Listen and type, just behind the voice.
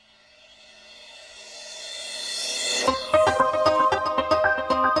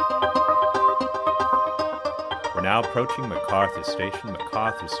We're now approaching MacArthur Station.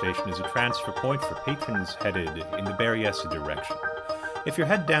 MacArthur Station is a transfer point for patrons headed in the Berryessa direction. If you're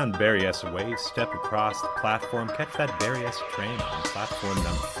headed down Berryessa Way, step across the platform, catch that Berryessa train on platform number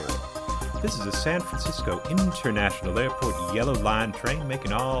 4. This is a San Francisco International Airport Yellow Line train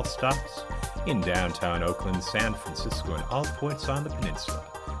making all stops in downtown Oakland, San Francisco, and all points on the peninsula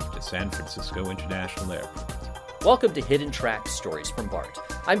to San Francisco International Airport. Welcome to Hidden Track Stories from BART.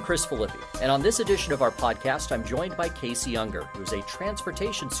 I'm Chris Filippi, and on this edition of our podcast, I'm joined by Casey Unger, who's a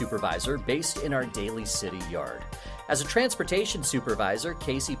transportation supervisor based in our Daly City yard. As a transportation supervisor,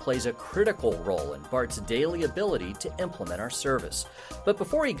 Casey plays a critical role in BART's daily ability to implement our service. But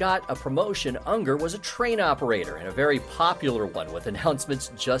before he got a promotion, Unger was a train operator, and a very popular one with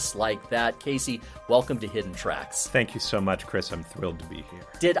announcements just like that. Casey, welcome to Hidden Tracks. Thank you so much, Chris. I'm thrilled to be here.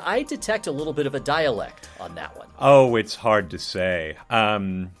 Did I detect a little bit of a dialect on that one? Oh, it's hard to say.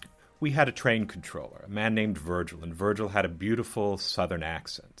 We had a train controller, a man named Virgil, and Virgil had a beautiful southern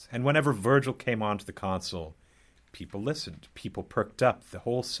accent. And whenever Virgil came onto the console, people listened, people perked up, the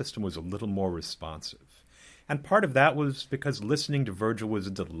whole system was a little more responsive. And part of that was because listening to Virgil was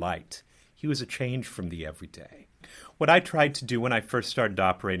a delight. He was a change from the everyday. What I tried to do when I first started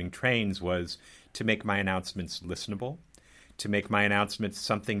operating trains was to make my announcements listenable, to make my announcements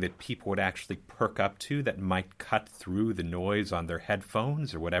something that people would actually perk up to, that might cut through the noise on their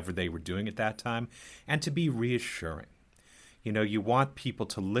headphones or whatever they were doing at that time, and to be reassuring. You know, you want people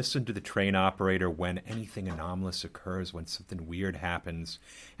to listen to the train operator when anything anomalous occurs, when something weird happens,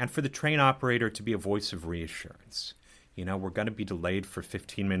 and for the train operator to be a voice of reassurance. You know, we're going to be delayed for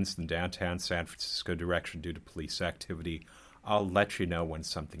 15 minutes in downtown San Francisco direction due to police activity. I'll let you know when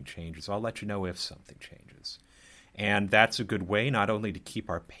something changes. I'll let you know if something changes. And that's a good way not only to keep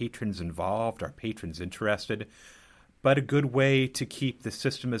our patrons involved, our patrons interested, but a good way to keep the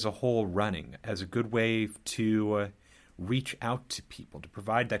system as a whole running, as a good way to reach out to people, to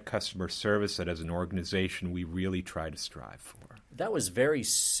provide that customer service that as an organization we really try to strive for. That was very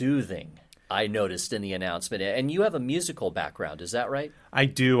soothing, I noticed in the announcement. And you have a musical background, is that right? I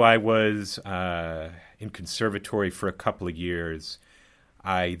do. I was in conservatory for a couple of years.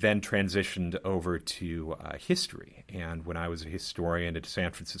 I then transitioned over to history, and when I was a historian at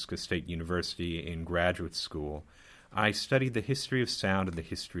San Francisco State University in graduate school, I studied the history of sound and the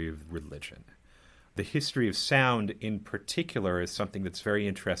history of religion. The history of sound in particular is something that's very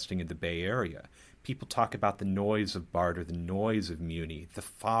interesting in the Bay Area. People talk about the noise of BART or the noise of Muni, the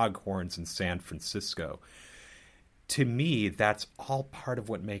foghorns in San Francisco. To me, that's all part of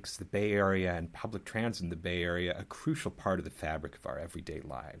what makes the Bay Area and public transit in the Bay Area a crucial part of the fabric of our everyday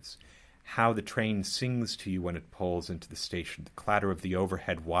lives. How the train sings to you when it pulls into the station, the clatter of the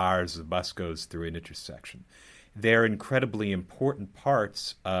overhead wires as the bus goes through an intersection. They're incredibly important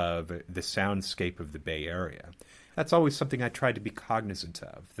parts of the soundscape of the Bay Area. That's always something I tried to be cognizant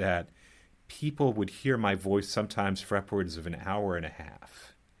of, that people would hear my voice sometimes for upwards of an hour and a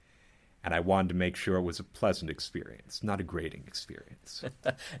half. And I wanted to make sure it was a pleasant experience, not a grating experience.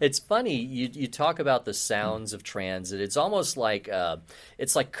 It's funny, you talk about the sounds of transit. It's almost like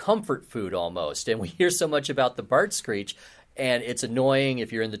it's like comfort food almost. And we hear so much about the BART screech, and it's annoying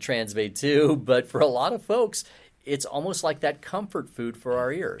if you're in the Transbay too. But for a lot of folks, it's almost like that comfort food for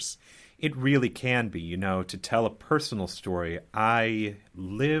our ears. It really can be. You know, to tell a personal story, I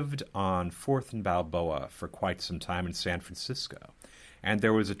lived on 4th and Balboa for quite some time in San Francisco. And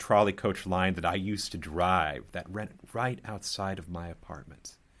there was a trolley coach line that I used to drive that ran right outside of my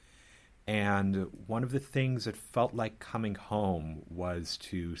apartment. And one of the things that felt like coming home was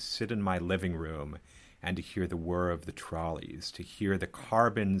to sit in my living room and to hear the whir of the trolleys, to hear the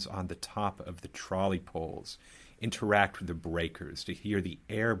carbons on the top of the trolley poles interact with the breakers, to hear the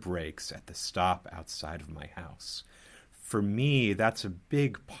air brakes at the stop outside of my house. For me, that's a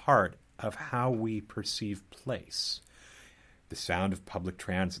big part of how we perceive place. The sound of public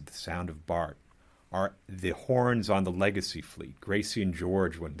transit, the sound of BART, are the horns on the legacy fleet, Gracie and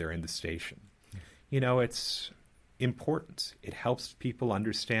George when they're in the station. You know, it's important. It helps people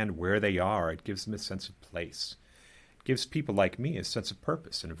understand where they are. It gives them a sense of place. It gives people like me a sense of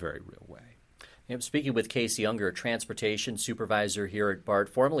purpose in a very real way. I'm speaking with Casey Unger, a transportation supervisor here at BART,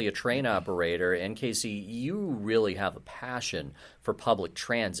 formerly a train operator. And Casey, you really have a passion for public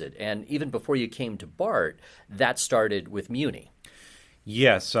transit. And even before you came to BART, that started with Muni.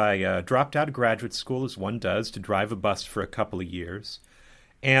 Yes, I dropped out of graduate school, as one does, to drive a bus for a couple of years.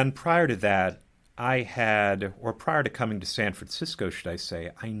 And prior to that, prior to coming to San Francisco, should I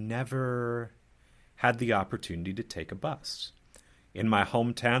say, I never had the opportunity to take a bus. In my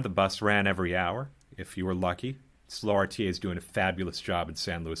hometown, the bus ran every hour, if you were lucky. SLO RTA is doing a fabulous job in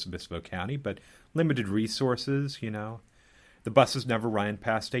San Luis Obispo County, but limited resources, The buses never ran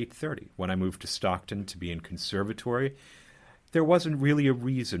past 8:30. When I moved to Stockton to be in conservatory, there wasn't really a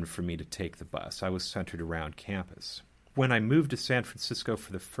reason for me to take the bus. I was centered around campus. When I moved to San Francisco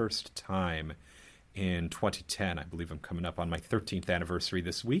for the first time in 2010, I believe I'm coming up on my 13th anniversary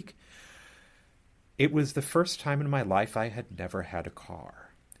this week, it was the first time in my life I had never had a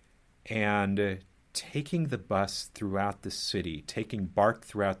car. And taking the bus throughout the city, taking BART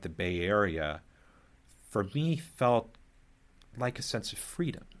throughout the Bay Area, for me felt like a sense of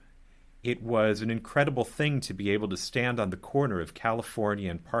freedom. It was an incredible thing to be able to stand on the corner of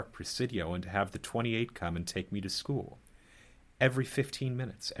California and Park Presidio and to have the 28 come and take me to school. Every 15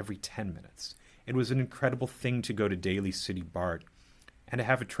 minutes, every 10 minutes. It was an incredible thing to go to Daly City BART and to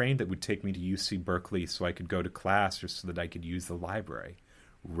have a train that would take me to UC Berkeley so I could go to class or so that I could use the library.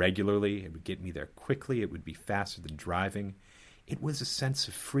 Regularly, it would get me there quickly, it would be faster than driving. It was a sense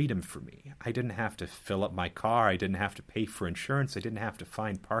of freedom for me. I didn't have to fill up my car, I didn't have to pay for insurance, I didn't have to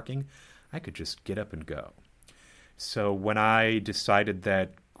find parking. I could just get up and go. So when I decided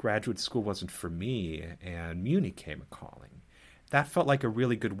that graduate school wasn't for me and Muni came a-calling, that felt like a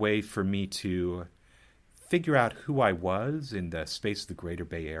really good way for me to figure out who I was in the space of the greater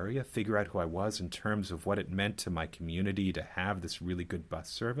Bay Area, figure out who I was in terms of what it meant to my community to have this really good bus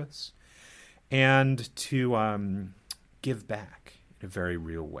service, and to give back in a very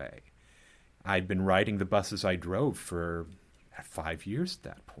real way. I'd been riding the buses I drove for 5 years at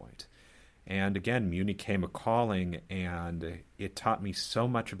that point. And again, Muni came a-calling, and it taught me so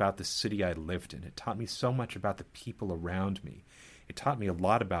much about the city I lived in. It taught me so much about the people around me. It taught me a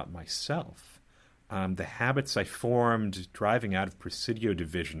lot about myself. The habits I formed driving out of Presidio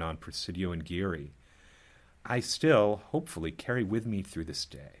Division on Presidio and Geary, I still, hopefully, carry with me through this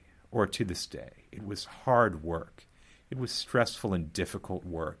day, or to this day. It was hard work. It was stressful and difficult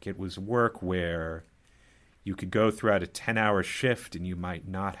work. It was work where you could go throughout a 10-hour shift and you might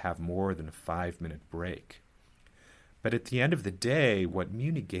not have more than a 5-minute break. But at the end of the day, what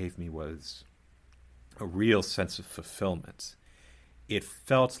Muni gave me was a real sense of fulfillment. It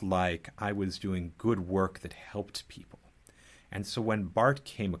felt like I was doing good work that helped people. And so when BART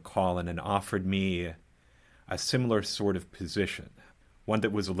came a-calling and offered me a similar sort of position, one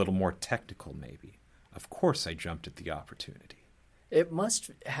that was a little more technical maybe, of course I jumped at the opportunity. It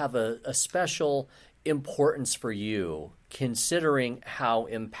must have a special importance for you, considering how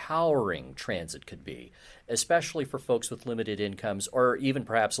empowering transit could be, especially for folks with limited incomes or even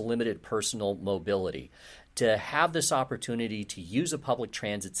perhaps limited personal mobility, to have this opportunity to use a public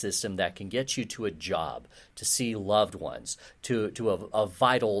transit system that can get you to a job, to see loved ones, to a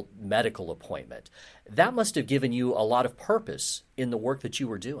vital medical appointment. That must have given you a lot of purpose in the work that you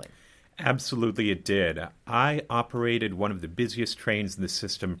were doing. Absolutely it did. I operated one of the busiest trains in the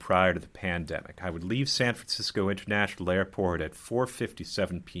system prior to the pandemic. I would leave San Francisco International Airport at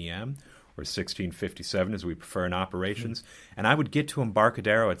 4:57 p.m., or 16:57 as we prefer in operations, and I would get to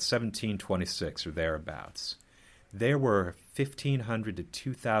Embarcadero at 17:26 or thereabouts. There were 1,500 to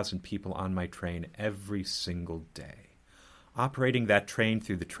 2,000 people on my train every single day. Operating that train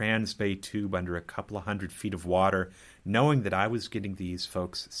through the Transbay Tube under a couple of 100 feet of water, knowing that I was getting these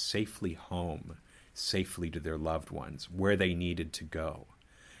folks safely home, safely to their loved ones, where they needed to go,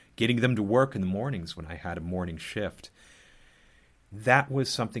 getting them to work in the mornings when I had a morning shift. That was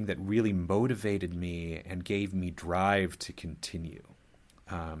something that really motivated me and gave me drive to continue.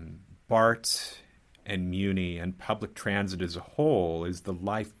 BART and Muni and public transit as a whole is the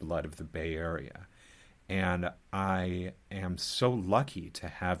lifeblood of the Bay Area. And I am so lucky to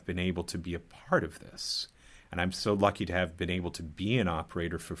have been able to be a part of this. And I'm so lucky to have been able to be an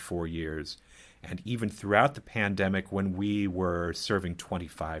operator for 4 years. And even throughout the pandemic, when we were serving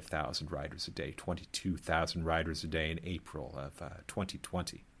 25,000 riders a day, 22,000 riders a day in April of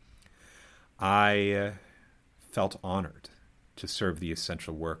 2020, I felt honored to serve the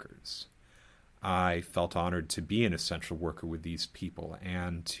essential workers. I felt honored to be an essential worker with these people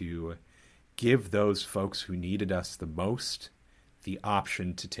and to give those folks who needed us the most the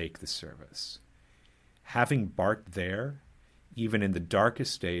option to take the service. Having BART there, even in the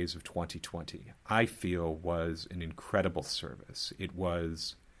darkest days of 2020, I feel was an incredible service. It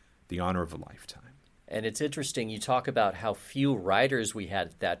was the honor of a lifetime. And it's interesting, you talk about how few riders we had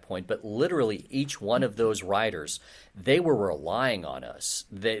at that point, but literally each one of those riders, they were relying on us.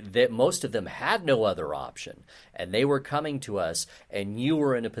 Most of them had no other option, and they were coming to us, and you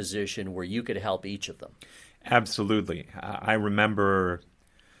were in a position where you could help each of them. Absolutely. I remember,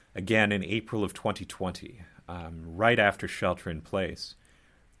 again, in April of 2020, right after shelter in place,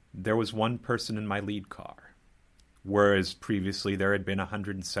 there was one person in my lead car. whereas previously there had been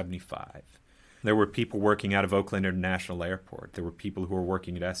 175. There were people working out of Oakland International Airport. There were people who were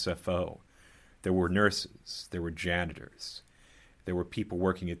working at SFO. There were nurses. There were janitors. There were people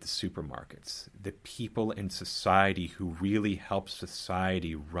working at the supermarkets. The people in society who really helped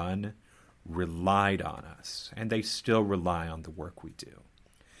society run relied on us, and they still rely on the work we do.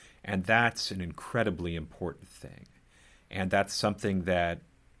 And that's an incredibly important thing. And that's something that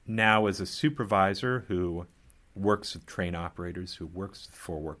now, as a supervisor who works with train operators, who works with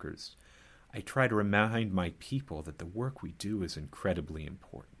foreworkers, I try to remind my people that the work we do is incredibly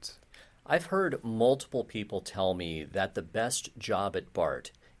important. I've heard multiple people tell me that the best job at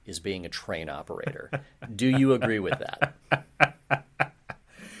BART is being a train operator. Do you agree with that?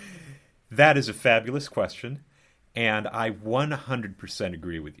 That is a fabulous question, and I 100%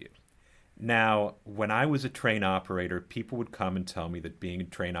 agree with you. Now, when I was a train operator, people would come and tell me that being a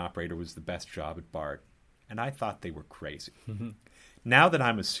train operator was the best job at BART, and I thought they were crazy. Mm-hmm. Now that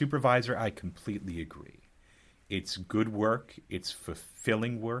I'm a supervisor, I completely agree. It's good work, it's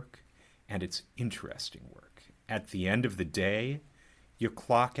fulfilling work, and it's interesting work. At the end of the day, you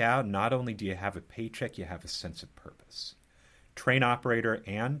clock out, not only do you have a paycheck, you have a sense of purpose. Train operator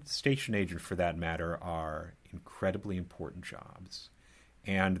and station agent, for that matter, are incredibly important jobs.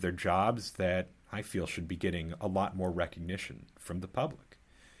 And they're jobs that I feel should be getting a lot more recognition from the public.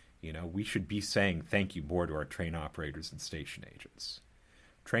 You know, we should be saying thank you more to our train operators and station agents.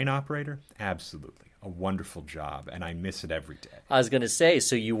 Train operator? Absolutely. A wonderful job, and I miss it every day. I was going to say,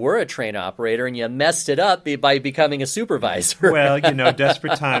 so you were a train operator and you messed it up by becoming a supervisor. Well, you know,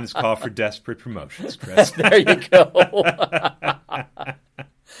 desperate times call for desperate promotions, Chris. There you go.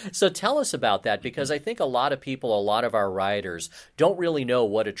 So tell us about that, because I think a lot of people, a lot of our riders, don't really know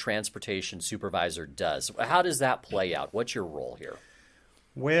what a transportation supervisor does. How does that play out? What's your role here?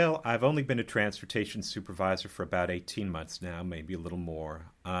 Well, I've only been a transportation supervisor for about 18 months now, maybe a little more.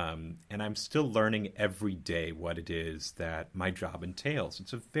 And I'm still learning every day what it is that my job entails.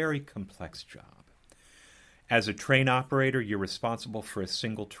 It's a very complex job. As a train operator, you're responsible for a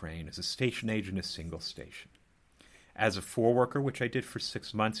single train. As a station agent, a single station. As a foreworker, which I did for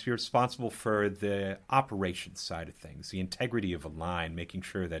 6 months, you're responsible for the operations side of things, the integrity of a line, making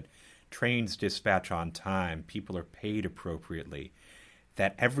sure that trains dispatch on time, people are paid appropriately,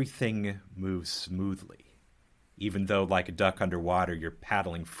 that everything moves smoothly. Even though, like a duck underwater, you're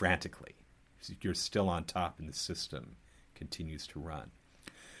paddling frantically. You're still on top and the system continues to run.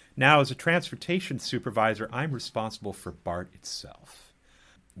 Now, as a transportation supervisor, I'm responsible for BART itself.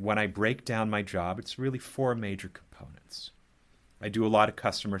 When I break down my job, it's really 4 major components. I do a lot of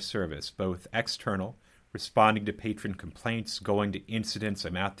customer service, both external, responding to patron complaints, going to incidents.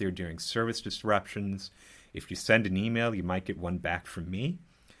 I'm out there during service disruptions. If you send an email, you might get one back from me.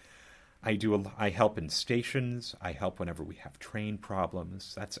 I help in stations. I help whenever we have train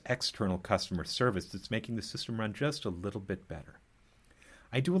problems. That's external customer service that's making the system run just a little bit better.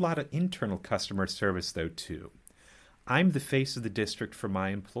 I do a lot of internal customer service, though, too. I'm the face of the district for my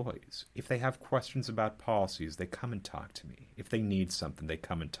employees. If they have questions about policies, they come and talk to me. If they need something, they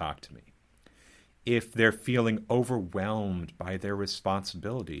come and talk to me. If they're feeling overwhelmed by their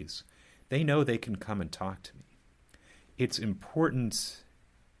responsibilities, they know they can come and talk to me. It's important,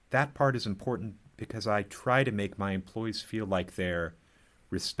 that part is important because I try to make my employees feel like they're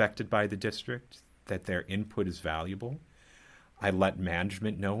respected by the district, that their input is valuable. I let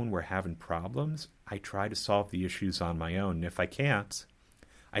management know when we're having problems. I try to solve the issues on my own. And if I can't,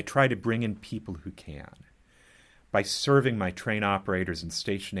 I try to bring in people who can. By serving my train operators and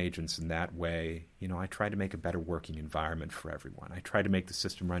station agents in that way, I try to make a better working environment for everyone. I try to make the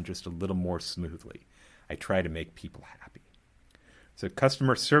system run just a little more smoothly. I try to make people happy. So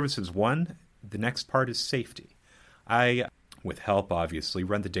customer service is one. The next part is safety. I, with help obviously,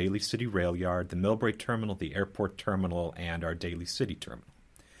 run the Daly City Rail Yard, the Millbrae Terminal, the Airport Terminal, and our Daly City Terminal.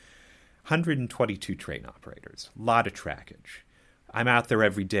 122 train operators, a lot of trackage. I'm out there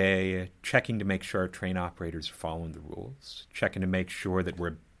every day checking to make sure our train operators are following the rules, checking to make sure that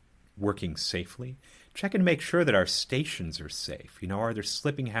we're working safely, checking to make sure that our stations are safe. Are there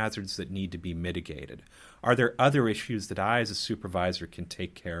slipping hazards that need to be mitigated? Are there other issues that I, as a supervisor, can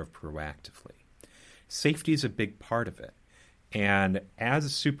take care of proactively? Safety is a big part of it. And as a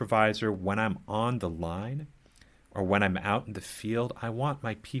supervisor, when I'm on the line or when I'm out in the field, I want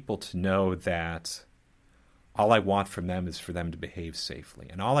my people to know that all I want from them is for them to behave safely.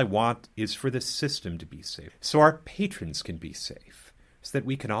 And all I want is for the system to be safe. So our patrons can be safe. So that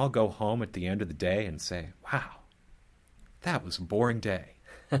we can all go home at the end of the day and say, wow, that was a boring day.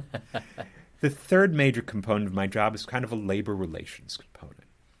 The third major component of my job is kind of a labor relations component.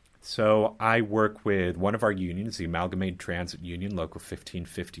 So I work with one of our unions, the Amalgamated Transit Union, Local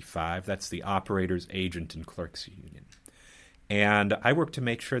 1555. That's the Operators, Agent, and Clerks Union. And I work to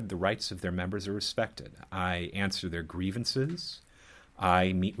make sure the rights of their members are respected. I answer their grievances.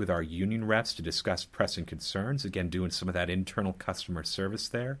 I meet with our union reps to discuss pressing concerns, again, doing some of that internal customer service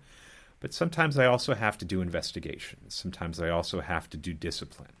there. But sometimes I also have to do investigations. Sometimes I also have to do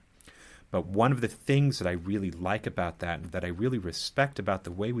discipline. But one of the things that I really like about that and that I really respect about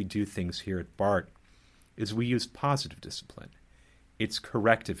the way we do things here at BART is we use positive discipline. It's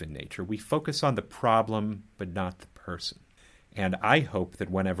corrective in nature. We focus on the problem, but not the person. And I hope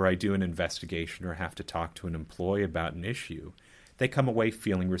that whenever I do an investigation or have to talk to an employee about an issue, they come away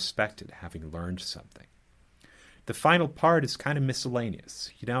feeling respected, having learned something. The final part is kind of miscellaneous.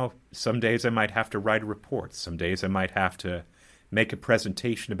 Some days I might have to write a report. Some days I might have to make a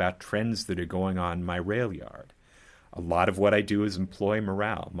presentation about trends that are going on in my rail yard. A lot of what I do is employee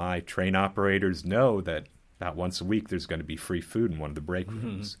morale. My train operators know that about once a week there's going to be free food in one of the break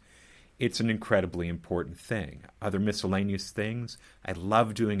rooms. It's an incredibly important thing. Other miscellaneous things, I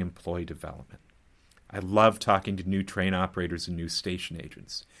love doing employee development. I love talking to new train operators and new station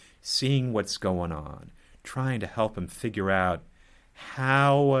agents, seeing what's going on, trying to help them figure out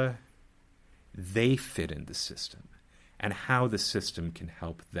how they fit in the system and how the system can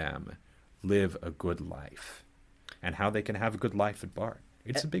help them live a good life and how they can have a good life at BART.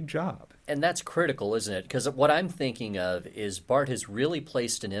 It's a big job. And that's critical, isn't it? Because what I'm thinking of is BART has really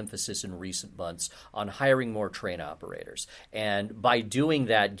placed an emphasis in recent months on hiring more train operators. And by doing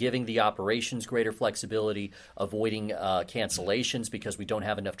that, giving the operations greater flexibility, avoiding cancellations because we don't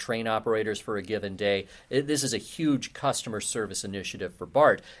have enough train operators for a given day. This is a huge customer service initiative for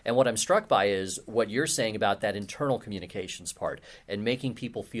BART. And what I'm struck by is what you're saying about that internal communications part and making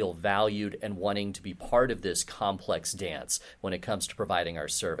people feel valued and wanting to be part of this complex dance when it comes to providing our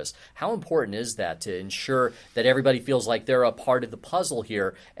service. How important is that to ensure that everybody feels like they're a part of the puzzle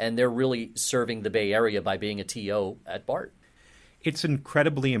here and they're really serving the Bay Area by being a TO at BART? It's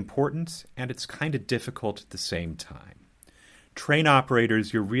incredibly important, and it's kind of difficult at the same time. Train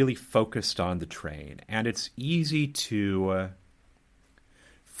operators, you're really focused on the train, and it's easy to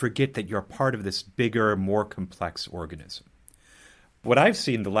forget that you're part of this bigger, more complex organism. What I've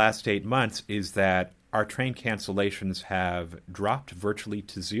seen the last 8 months is that our train cancellations have dropped virtually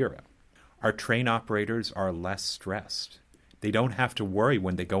to zero. Our train operators are less stressed. They don't have to worry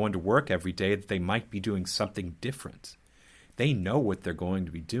when they go into work every day that they might be doing something different. They know what they're going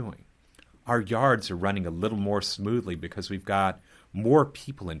to be doing. Our yards are running a little more smoothly because we've got more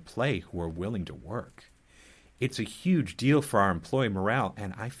people in play who are willing to work. It's a huge deal for our employee morale,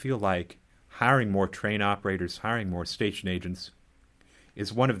 and I feel like hiring more train operators, hiring more station agents,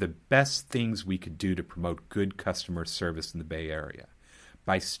 is one of the best things we could do to promote good customer service in the Bay Area.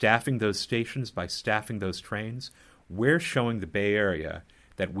 By staffing those stations, by staffing those trains, we're showing the Bay Area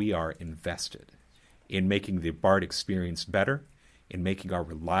that we are invested in making the BART experience better, in making our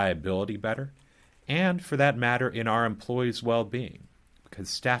reliability better, and, for that matter, in our employees' well-being. Because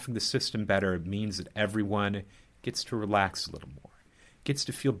staffing the system better means that everyone gets to relax a little more, gets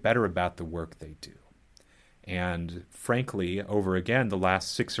to feel better about the work they do. And frankly, over again the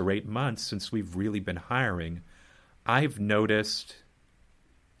last 6 or 8 months since we've really been hiring, I've noticed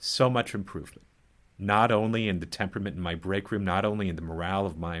so much improvement, not only in the temperament in my break room, not only in the morale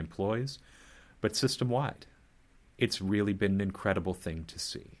of my employees, but system-wide. It's really been an incredible thing to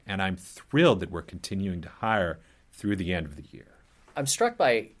see. And I'm thrilled that we're continuing to hire through the end of the year. I'm struck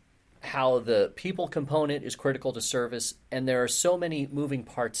by how the people component is critical to service, and there are so many moving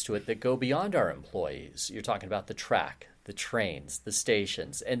parts to it that go beyond our employees. You're talking about the track, the trains, the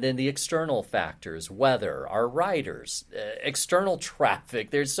stations, and then the external factors, weather, our riders, external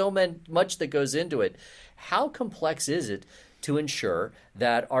traffic. There's so much that goes into it. How complex is it to ensure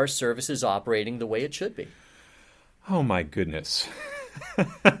that our service is operating the way it should be? Oh, my goodness.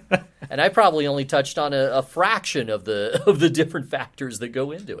 And I probably only touched on a fraction of the different factors that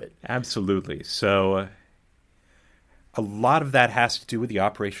go into it. Absolutely. So a lot of that has to do with the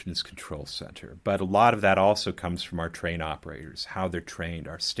Operations Control Center, but a lot of that also comes from our train operators, how they're trained,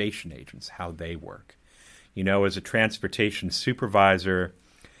 our station agents, how they work. As a transportation supervisor,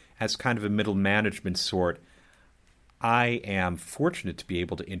 as kind of a middle management sort, I am fortunate to be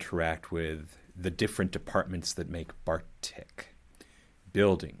able to interact with the different departments that make BART tick.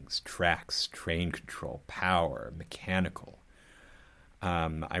 Buildings, tracks, train control, power, mechanical.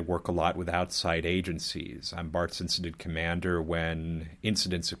 I work a lot with outside agencies. I'm BART's incident commander. When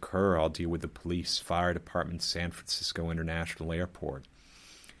incidents occur, I'll deal with the police, fire department, San Francisco International Airport.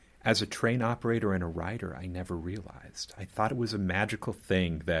 As a train operator and a rider, I never realized. I thought it was a magical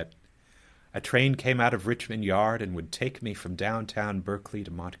thing that A train came out of Richmond Yard and would take me from downtown Berkeley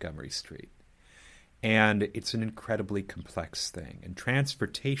to Montgomery Street. And it's an incredibly complex thing. And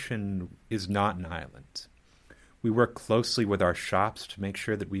transportation is not an island. We work closely with our shops to make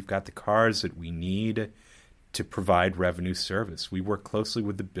sure that we've got the cars that we need to provide revenue service. We work closely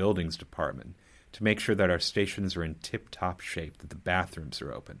with the buildings department to make sure that our stations are in tip-top shape, that the bathrooms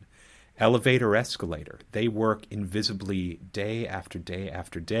are open. Elevator, escalator, they work invisibly day after day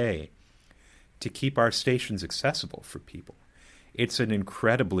after day to keep our stations accessible for people. It's an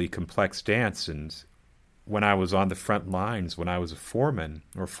incredibly complex dance, and when I was on the front lines, when I was a foreman,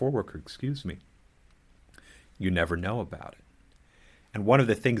 or foreworker, you never know about it. And one of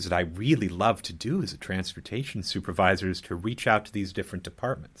the things that I really love to do as a transportation supervisor is to reach out to these different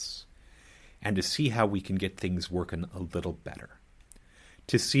departments and to see how we can get things working a little better.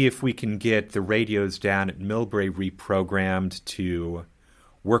 To see if we can get the radios down at Millbrae reprogrammed to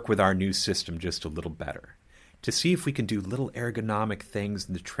work with our new system just a little better. To see if we can do little ergonomic things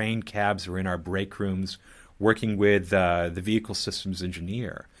in the train cabs or in our break rooms, working with the vehicle systems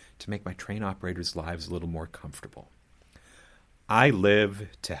engineer to make my train operators' lives a little more comfortable. I live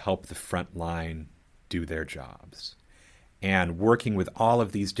to help the front line do their jobs. And working with all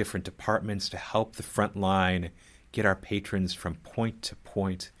of these different departments to help the front line get our patrons from point to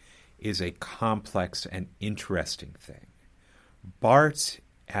point is a complex and interesting thing. BART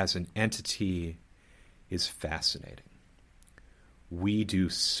as an entity is fascinating. We do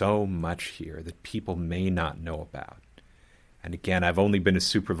so much here that people may not know about. And again, I've only been a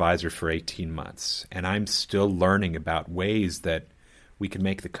supervisor for 18 months, and I'm still learning about ways that we can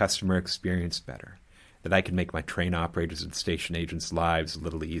make the customer experience better, that I can make my train operators and station agents' lives a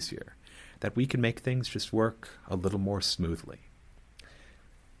little easier, that we can make things just work a little more smoothly.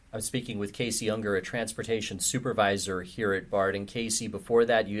 I'm speaking with Casey Unger, a transportation supervisor here at BART. And Casey, before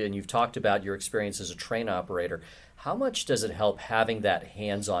that, you've talked about your experience as a train operator. How much does it help having that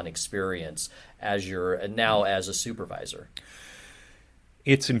hands-on experience as now as a supervisor?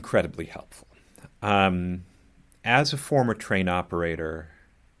 It's incredibly helpful. As a former train operator,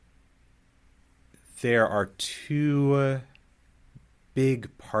 there are two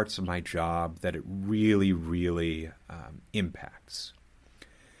big parts of my job that it really, really impacts.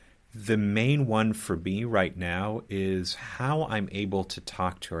 The main one for me right now is how I'm able to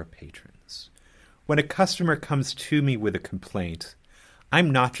talk to our patrons. When a customer comes to me with a complaint,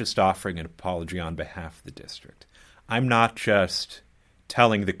 I'm not just offering an apology on behalf of the district. I'm not just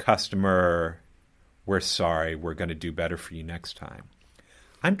telling the customer, we're sorry, we're going to do better for you next time.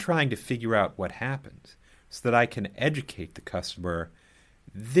 I'm trying to figure out what happened so that I can educate the customer.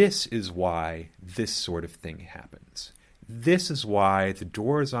 This is why this sort of thing happens. This is why the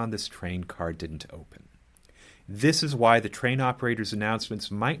doors on this train car didn't open. This is why the train operator's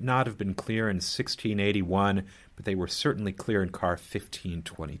announcements might not have been clear in 1681, but they were certainly clear in car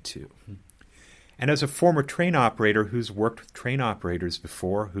 1522. And as a former train operator who's worked with train operators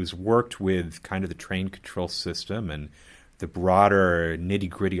before, who's worked with kind of the train control system and the broader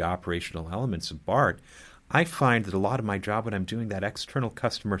nitty-gritty operational elements of BART, I find that a lot of my job when I'm doing that external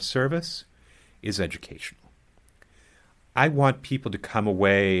customer service is educational. I want people to come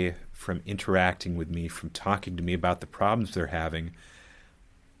away from interacting with me, from talking to me about the problems they're having,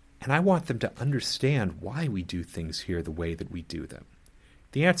 and I want them to understand why we do things here the way that we do them.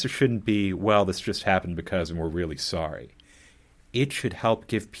 The answer shouldn't be, well, this just happened because and we're really sorry. It should help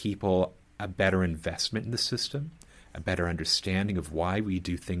give people a better investment in the system, a better understanding of why we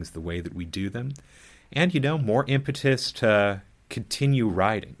do things the way that we do them, and, more impetus to continue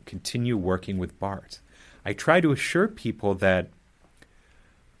riding, continue working with BART. I try to assure people that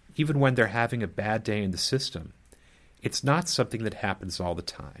even when they're having a bad day in the system, it's not something that happens all the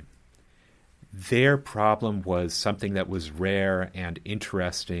time. Their problem was something that was rare and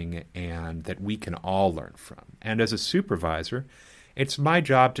interesting and that we can all learn from. And as a supervisor, it's my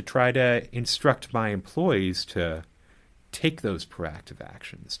job to try to instruct my employees to take those proactive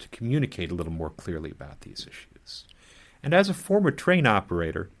actions, to communicate a little more clearly about these issues. And as a former train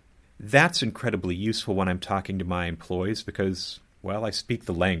operator, that's incredibly useful when I'm talking to my employees because, well, I speak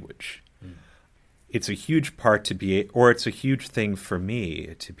the language. It's a huge part it's a huge thing for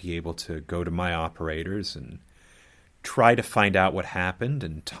me to be able to go to my operators and try to find out what happened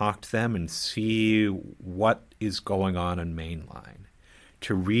and talk to them and see what is going on mainline,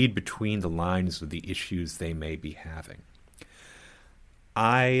 to read between the lines of the issues they may be having.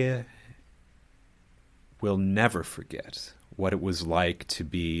 I will never forget what it was like to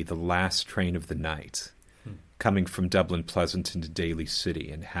be the last train of the night, coming from Dublin Pleasanton to Daly City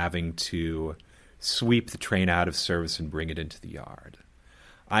and having to sweep the train out of service and bring it into the yard.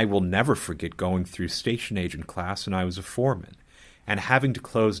 I will never forget going through station agent class when I was a foreman and having to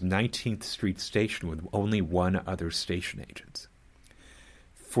close 19th Street Station with only one other station agent.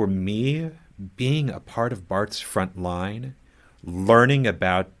 For me, being a part of BART's front line, learning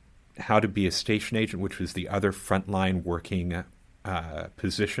about how to be a station agent, which was the other frontline working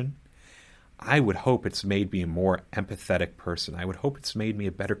position, I would hope it's made me a more empathetic person. I would hope it's made me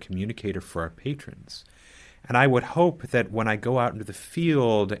a better communicator for our patrons. And I would hope that when I go out into the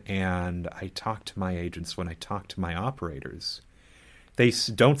field and I talk to my agents, when I talk to my operators, they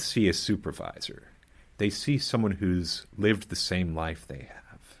don't see a supervisor. They see someone who's lived the same life they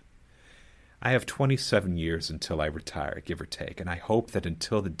have. I have 27 years until I retire, give or take, and I hope that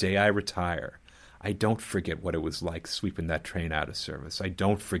until the day I retire, I don't forget what it was like sweeping that train out of service. I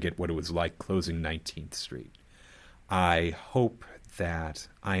don't forget what it was like closing 19th Street. I hope that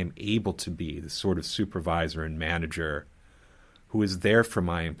I am able to be the sort of supervisor and manager who is there for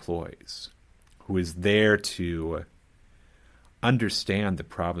my employees, who is there to understand the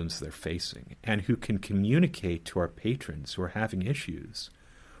problems they're facing, and who can communicate to our patrons who are having issues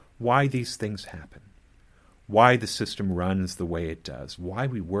why these things happen, why the system runs the way it does, why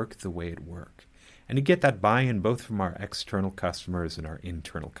we work the way it works, and to get that buy-in both from our external customers and our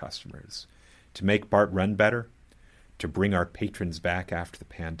internal customers to make BART run better, to bring our patrons back after the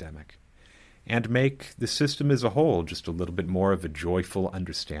pandemic, and make the system as a whole just a little bit more of a joyful,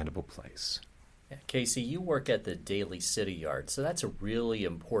 understandable place. Yeah, Casey, you work at the Daly City Yard, so that's a really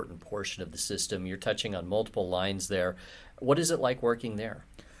important portion of the system. You're touching on multiple lines there. What is it like working there?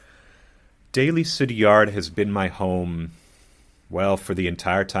 Daly City Yard has been my home, well, for the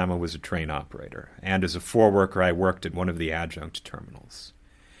entire time I was a train operator. And as a foreworker, I worked at one of the adjunct terminals.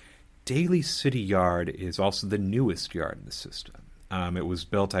 Daly City Yard is also the newest yard in the system. It was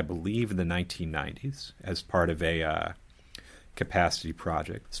built, I believe, in the 1990s as part of a capacity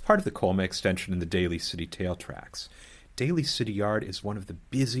project. It's part of the Colma extension in the Daly City tail tracks. Daly City Yard is one of the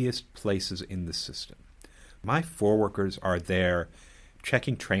busiest places in the system. My foreworkers are there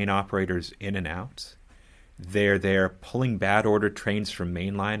checking train operators in and out. They're there pulling bad order trains from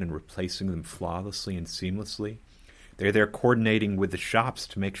mainline and replacing them flawlessly and seamlessly. They're there coordinating with the shops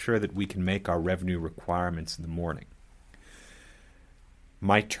to make sure that we can make our revenue requirements in the morning.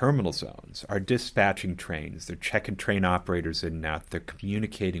 My terminal zones are dispatching trains. They're checking train operators in and out. They're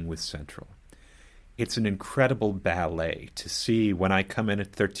communicating with Central. It's an incredible ballet to see when I come in at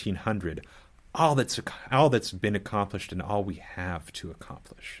 1300 all that's been accomplished and all we have to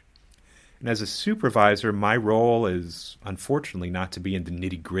accomplish. And as a supervisor, my role is, unfortunately, not to be in the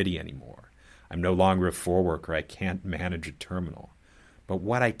nitty-gritty anymore. I'm no longer a foreworker. I can't manage a terminal. But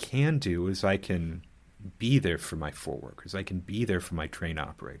what I can do is I can be there for my foreworkers. I can be there for my train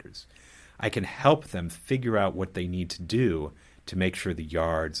operators. I can help them figure out what they need to do to make sure the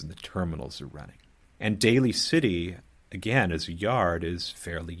yards and the terminals are running. And Daly City, again, as a yard, is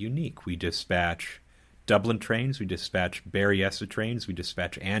fairly unique. We dispatch Dublin trains, we dispatch Berryessa trains, we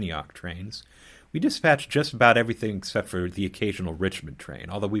dispatch Antioch trains. We dispatch just about everything except for the occasional Richmond train,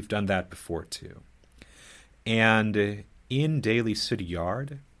 although we've done that before too. And in Daly City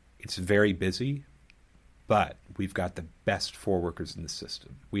Yard, it's very busy, but we've got the best foreworkers in the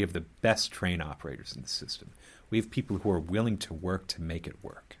system. We have the best train operators in the system. We have people who are willing to work to make it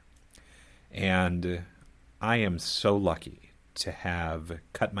work. And I am so lucky to have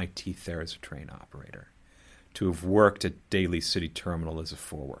cut my teeth there as a train operator, to have worked at Daly City Terminal as a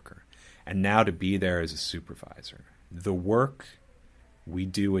foreworker, and now to be there as a supervisor. The work we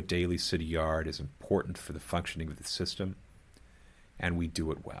do at Daly City Yard is important for the functioning of the system, and we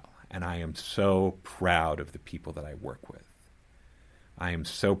do it well. And I am so proud of the people that I work with. I am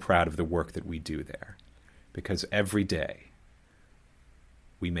so proud of the work that we do there, because every day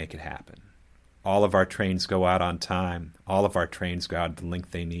we make it happen. All of our trains go out on time. All of our trains go out the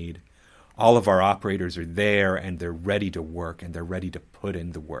length they need. All of our operators are there, and they're ready to work, and they're ready to put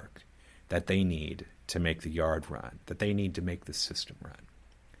in the work that they need to make the yard run, that they need to make the system run.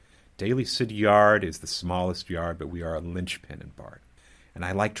 Daly City Yard is the smallest yard, but we are a linchpin in BART. And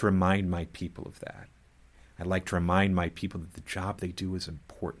I like to remind my people of that. I like to remind my people that the job they do is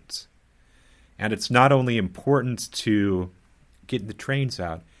important. And it's not only important to getting the trains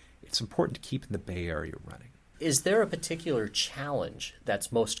out, it's important to keeping the Bay Area running. Is there a particular challenge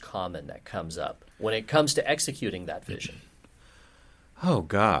that's most common that comes up when it comes to executing that vision? Oh,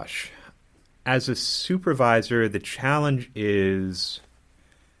 gosh. As a supervisor, the challenge is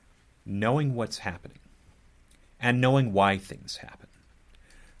knowing what's happening and knowing why things happen.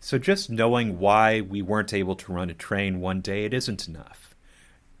 So just knowing why we weren't able to run a train one day, it isn't enough.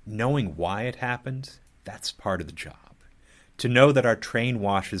 Knowing why it happened, that's part of the job. To know that our train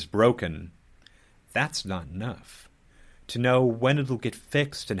wash is broken, that's not enough. To know when it'll get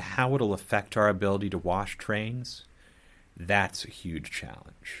fixed and how it'll affect our ability to wash trains, that's a huge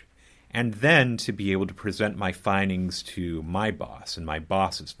challenge. And then to be able to present my findings to my boss and my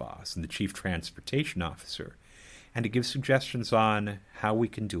boss's boss and the chief transportation officer, and to give suggestions on how we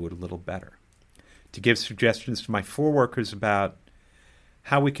can do it a little better. To give suggestions to my foreworkers about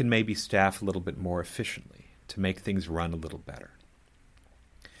how we can maybe staff a little bit more efficiently to make things run a little better.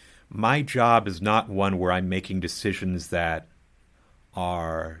 My job is not one where I'm making decisions that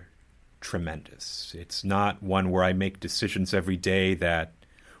are tremendous. It's not one where I make decisions every day that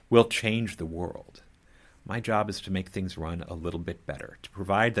will change the world. My job is to make things run a little bit better, to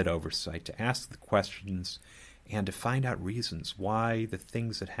provide that oversight, to ask the questions, and to find out reasons why the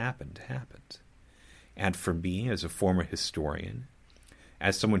things that happened. And for me, as a former historian,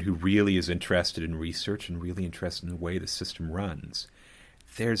 as someone who really is interested in research and really interested in the way the system runs,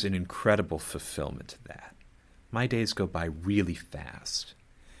 there's an incredible fulfillment to that. My days go by really fast,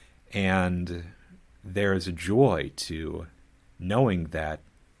 and there is a joy to knowing that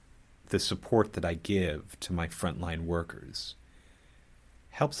the support that I give to my frontline workers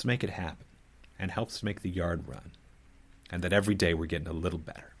helps make it happen and helps make the yard run, and that every day we're getting a little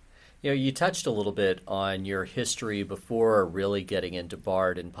better. You touched a little bit on your history before really getting into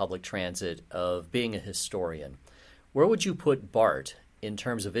BART and public transit of being a historian. Where would you put BART in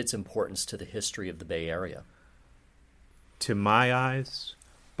terms of its importance to the history of the Bay Area? To my eyes,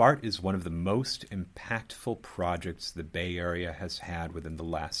 BART is one of the most impactful projects the Bay Area has had within the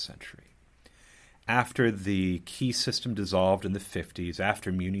last century. After the key system dissolved in the 50s,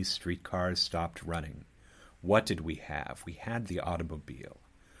 after Muni's streetcars stopped running, what did we have? We had the automobile.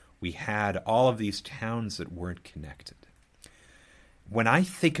 We had all of these towns that weren't connected. When I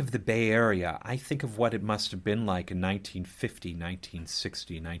think of the Bay Area, I think of what it must have been like in 1950,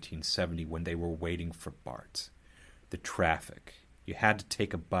 1960, 1970 when they were waiting for BART. The traffic. You had to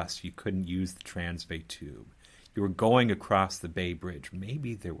take a bus. You couldn't use the Transbay Tube. You were going across the Bay Bridge.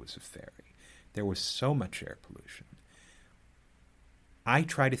 Maybe there was a ferry. There was so much air pollution. I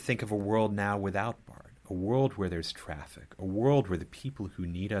try to think of a world now without BART. A world where there's traffic, a world where the people who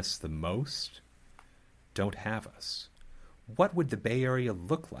need us the most don't have us. What would the Bay Area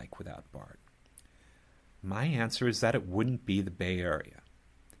look like without BART? My answer is that it wouldn't be the Bay Area.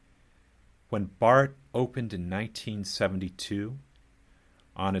 When BART opened in 1972,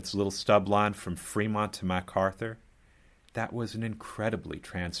 on its little stub line from Fremont to MacArthur, that was an incredibly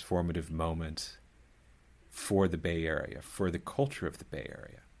transformative moment for the Bay Area, for the culture of the Bay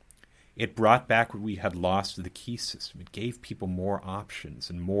Area. It brought back what we had lost to the key system. It gave people more options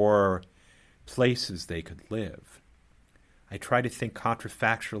and more places they could live. I try to think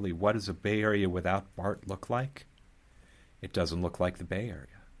contrafactually, what does a Bay Area without BART look like? It doesn't look like the Bay Area.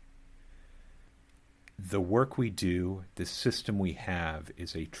 The work we do, the system we have,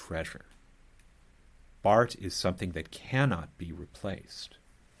 is a treasure. BART is something that cannot be replaced.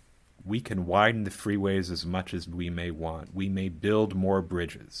 We can widen the freeways as much as we may want. We may build more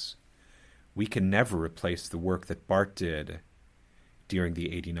bridges. We can never replace the work that BART did during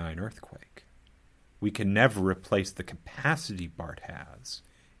the '89 earthquake. We can never replace the capacity BART has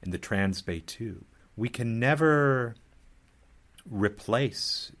in the Transbay Tube. We can never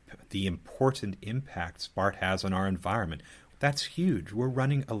replace the important impacts BART has on our environment. That's huge. We're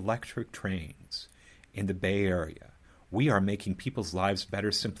running electric trains in the Bay Area. We are making people's lives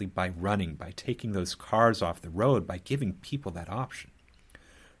better simply by running, by taking those cars off the road, by giving people that option.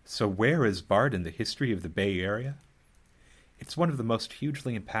 So where is BART in the history of the Bay Area? It's one of the most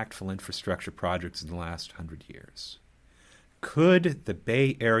hugely impactful infrastructure projects in the last 100 years. Could the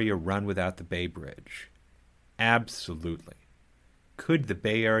Bay Area run without the Bay Bridge? Absolutely. Could the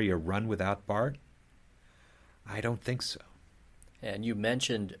Bay Area run without BART? I don't think so. And you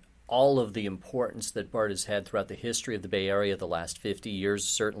mentioned all of the importance that BART has had throughout the history of the Bay Area the last 50 years.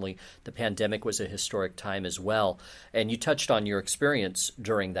 Certainly, the pandemic was a historic time as well. And you touched on your experience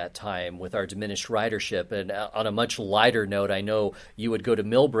during that time with our diminished ridership. And on a much lighter note, I know you would go to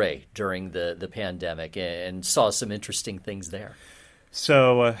Millbrae during the pandemic and saw some interesting things there.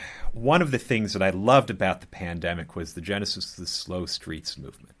 So one of the things that I loved about the pandemic was the genesis of the slow streets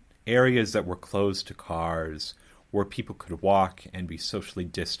movement. Areas that were closed to cars, where people could walk and be socially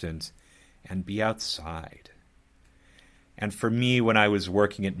distant and be outside. And for me, when I was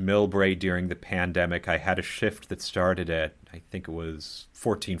working at Millbrae during the pandemic, I had a shift that started at, I think it was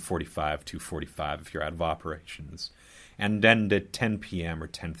 14:45, 2:45 if you're out of operations, and ended at 10 p.m. or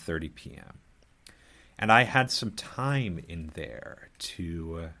 10:30 p.m. And I had some time in there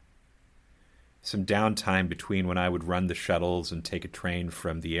to some downtime between when I would run the shuttles and take a train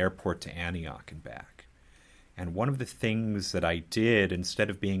from the airport to Antioch and back. And one of the things that I did instead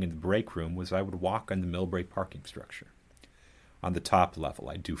of being in the break room was I would walk on the Millbrae parking structure. On the top level,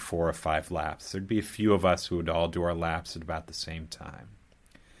 I'd do 4 or 5 laps. There'd be a few of us who would all do our laps at about the same time.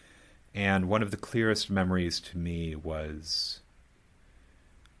 And one of the clearest memories to me was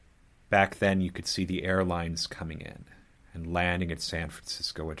back then you could see the airlines coming in and landing at San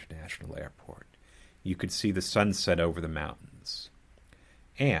Francisco International Airport. You could see the sunset over the mountains.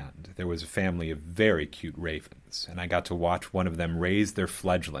 And there was a family of very cute ravens, and I got to watch one of them raise their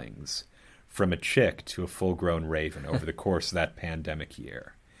fledglings from a chick to a full-grown raven over the course of that pandemic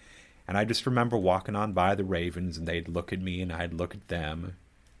year. And I just remember walking on by the ravens, and they'd look at me, and I'd look at them.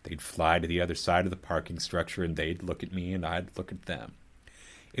 They'd fly to the other side of the parking structure, and they'd look at me, and I'd look at them.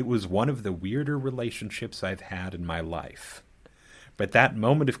 It was one of the weirder relationships I've had in my life. But that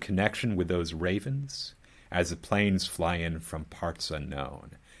moment of connection with those ravens, as the planes fly in from parts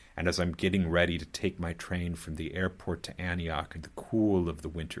unknown, and as I'm getting ready to take my train from the airport to Antioch in the cool of the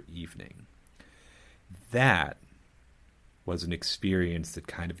winter evening, that was an experience that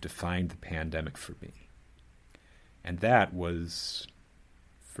kind of defined the pandemic for me. And that was,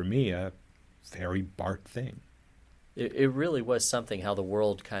 for me, a very BART thing. It really was something how the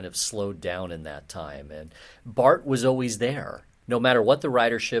world kind of slowed down in that time. And BART was always there. No matter what the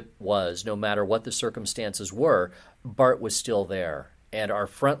ridership was, no matter what the circumstances were, BART was still there. And our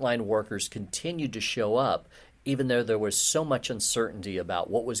frontline workers continued to show up, even though there was so much uncertainty about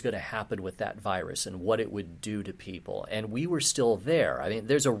what was going to happen with that virus and what it would do to people. And we were still there. I mean,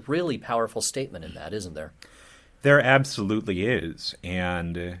 there's a really powerful statement in that, isn't there? There absolutely is.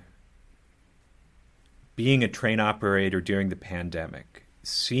 And being a train operator during the pandemic,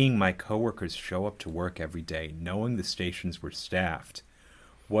 seeing my coworkers show up to work every day, knowing the stations were staffed,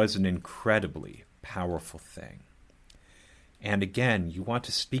 was an incredibly powerful thing. And again, you want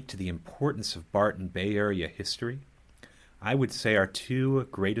to speak to the importance of BART in Bay Area history? I would say our 2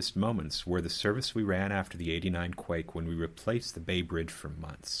 greatest moments were the service we ran after the '89 quake when we replaced the Bay Bridge for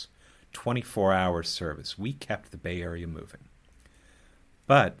months. 24-hour service. We kept the Bay Area moving.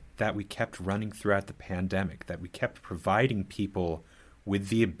 But that we kept running throughout the pandemic, that we kept providing people with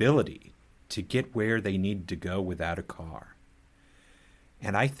the ability to get where they needed to go without a car.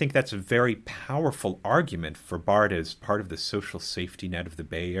 And I think that's a very powerful argument for BART as part of the social safety net of the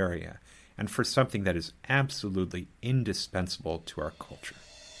Bay Area, and for something that is absolutely indispensable to our culture.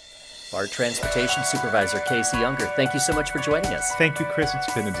 BART Transportation Supervisor Casey Younger, thank you so much for joining us. Thank you, Chris.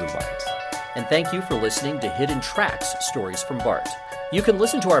 It's been a delight. And thank you for listening to Hidden Tracks Stories from BART. You can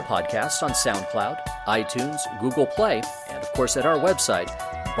listen to our podcast on SoundCloud, iTunes, Google Play, and of course at our website,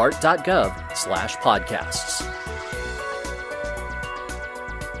 bart.gov/podcasts.